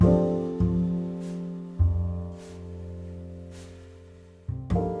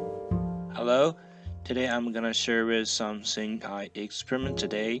Hello. Today I'm gonna share with something I experiment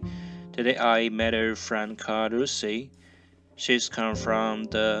today. Today I met a friend called Lucy. She's come from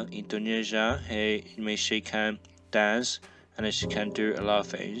the Indonesia. She can dance and she can do a lot of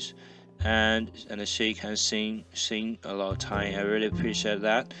things, and she can sing a lot of time. I really appreciate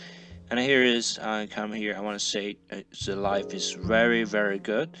that. And here is I come here. I want to say the life is very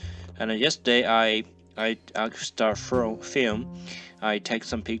good. And yesterday I start from film. I take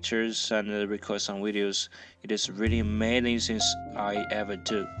some pictures and record some videos. It is really amazing since I ever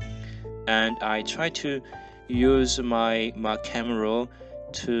do. And I try to use my camera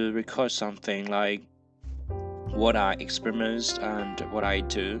to record something like what I experienced and what I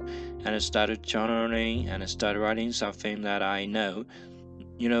do. And I started journaling and I started writing something that I know.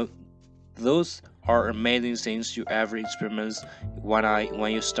 You know, those are amazing things you ever experience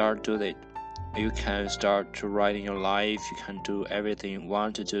when you start doing it. You can start to write in your life. You can do everything you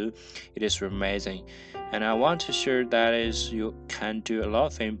want to do. It is amazing, and I want to share that is you can do a lot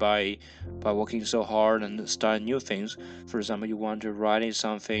of things by working so hard and start new things. For example, you want to write in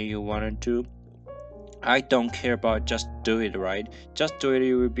something you want to do. I don't care about just do it, right? Just do it.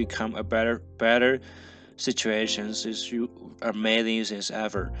 You will become a better situations is you amazing as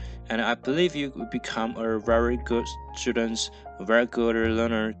ever, and I believe you will become a very good student, a very good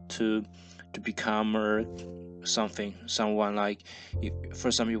learner to become someone like you. For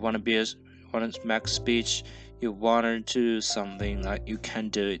example, you want to want to make speech, you want to do something like you can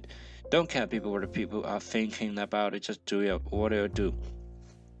do it. Don't care people what the people are thinking about it. Just do it. What do you do?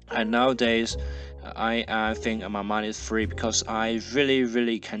 And nowadays, I think my mind is free because I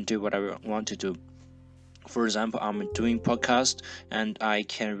really can do what I want to do. For example, I'm doing podcast and I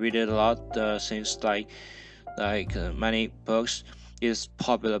can read it a lot. Things like many books is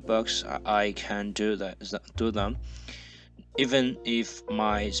popular books. I can do them. Even if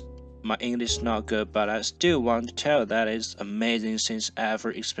my English is not good, but I still want to tell that is amazing since ever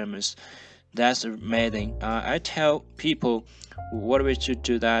experience. That's amazing. I tell people what we should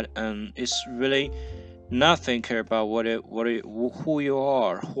do that, and it's really nothing care about who you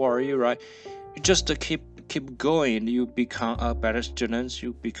are, who are you, right? You just keep going. You become a better student.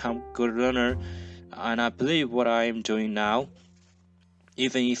 You become good learner, and I believe what I am doing now.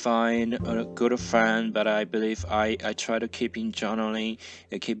 Even if I'm a good friend, but I believe I try to keep in journaling,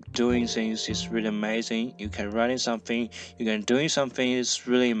 I keep doing things. It's really amazing. You can writing something, you can doing something. It's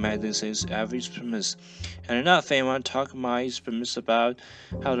really amazing since every experience. And another thing I want to talk my experience about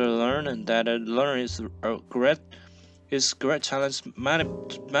how to learn, and that learn is a great challenge. Many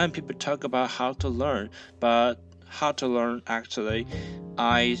people talk about how to learn, but how to learn actually,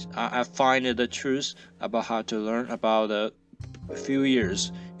 I find the truth about how to learn about the few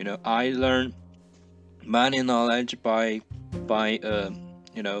years. I learned many knowledge by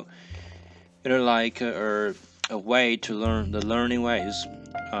you know like a way to learn the learning ways.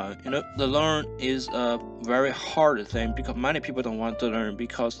 The learn is a very hard thing because many people don't want to learn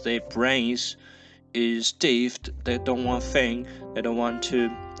because their brains is stiff. They don't want to think. They don't want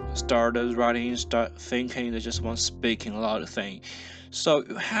to start writing, start thinking. They just want speaking a lot of things. So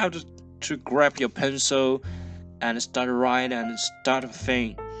you have to grab your pencil and start writing and start to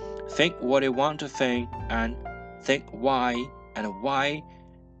think. Think what you want to think and think why and why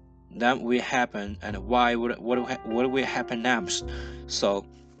that will happen and why what will happen next. So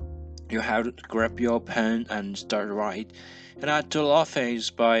you have to grab your pen and start write. And I do a lot of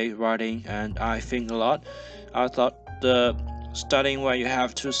things by writing and I think a lot. I thought the studying where you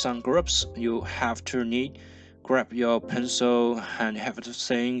have to some groups you have to need grab your pencil and have to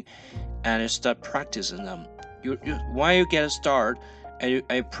think and start practicing them. You When you get started and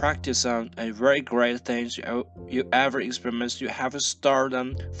you practice on a very great things you ever experience, you have to start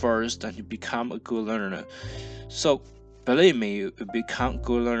them first and you become a good learner. So believe me, you become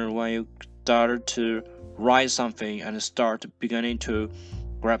good learner when you start to write something and start beginning to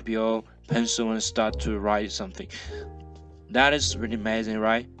grab your pencil and start to write something. That is really amazing,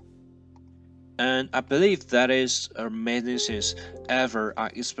 right? And I believe that is amazing since ever I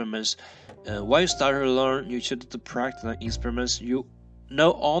experiments. When you start to learn, you should do practice and experiments. You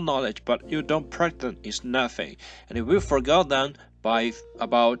know all knowledge, but you don't practice is nothing. And you will forget them by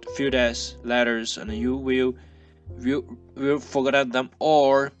about few days later, and you will forget them,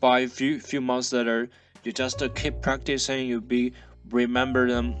 or by few months later, you just keep practicing. You be remember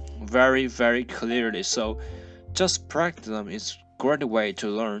them very clearly. So just practice them is great way to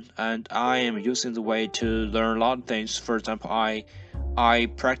learn, and I am using the way to learn a lot of things. For example, I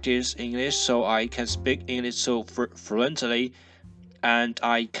practice English so I can speak English so fluently. and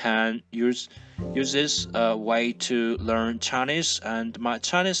I can use this way to learn Chinese, and my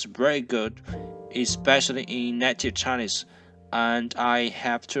Chinese is very good, especially in native Chinese. And I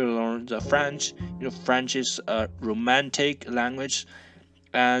have to learn the French. French is a romantic language,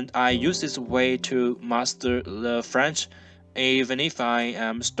 and I use this way to master the French. Even if I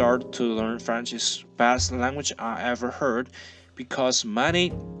am start to learn French, is best language I ever heard, because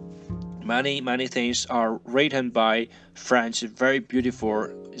many things are written by French, very beautiful,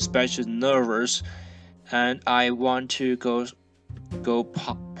 especially nervous. And I want to go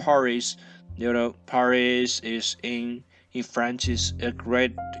Paris. Paris is in French is a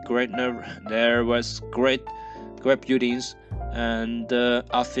great nerve. There was great buildings, and the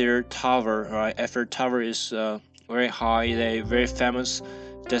Eiffel Tower. Right, Eiffel Tower is very high. They very famous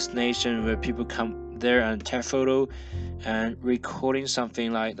destination where people come there and take photo and recording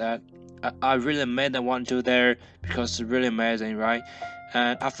something like that. I really made that want to there because it's really amazing, right?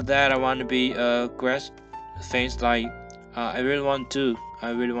 And after that, I want to be great things like I really want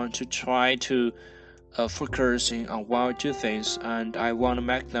to try to focusing on one or two things, and I want to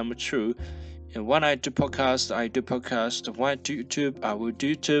make them true. And when I do podcast, I do podcast. When I do YouTube, I will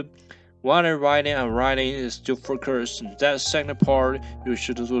do YouTube. When I'm writing is to focus. And that second part you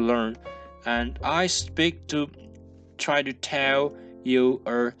should also learn. And I speak to try to tell you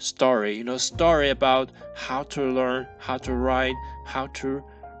a story. Story about how to learn, how to write, how to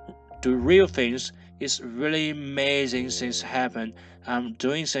do real things. It's really amazing things happen. I'm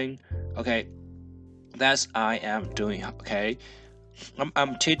doing things. Okay, that's I am doing. Okay,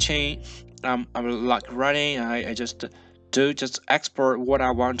 I'm teaching. I'm like writing. I just export what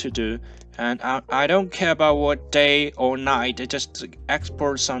I want to do, and I don't care about what day or night. I just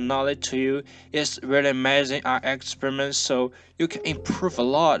export some knowledge to you. It's really amazing. I experiment, so you can improve a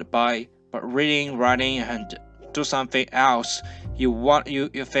lot by reading, writing, and do something else you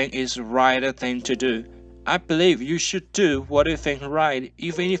think is the right thing to do. I believe you should do what you think right.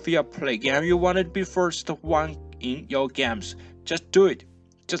 Even if you play game, you want to be first one in your games. Just do it.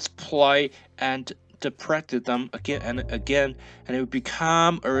 Just play and to practice them again and again, and you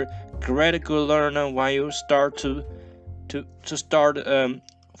become a great good learner when you start to start.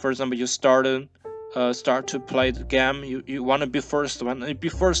 For example, you start to play the game. You want to be first one. Be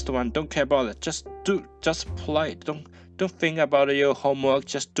first one. Don't care about it. Just play. Don't think about your homework.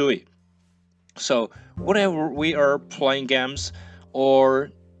 Just do it. So whatever we are playing games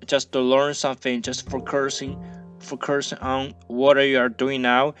or just to learn something, just focusing on what you are doing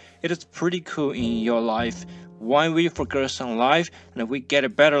now, it is pretty cool in your life. When we focus on life and we get a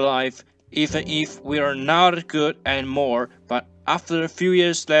better life, even if we are not good anymore, but after a few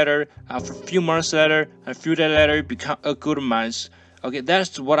years later, after a few months later, a few days later, become a good man. Okay,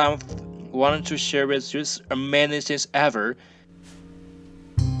 that's what I'm wanting to share with you. Amazing things ever.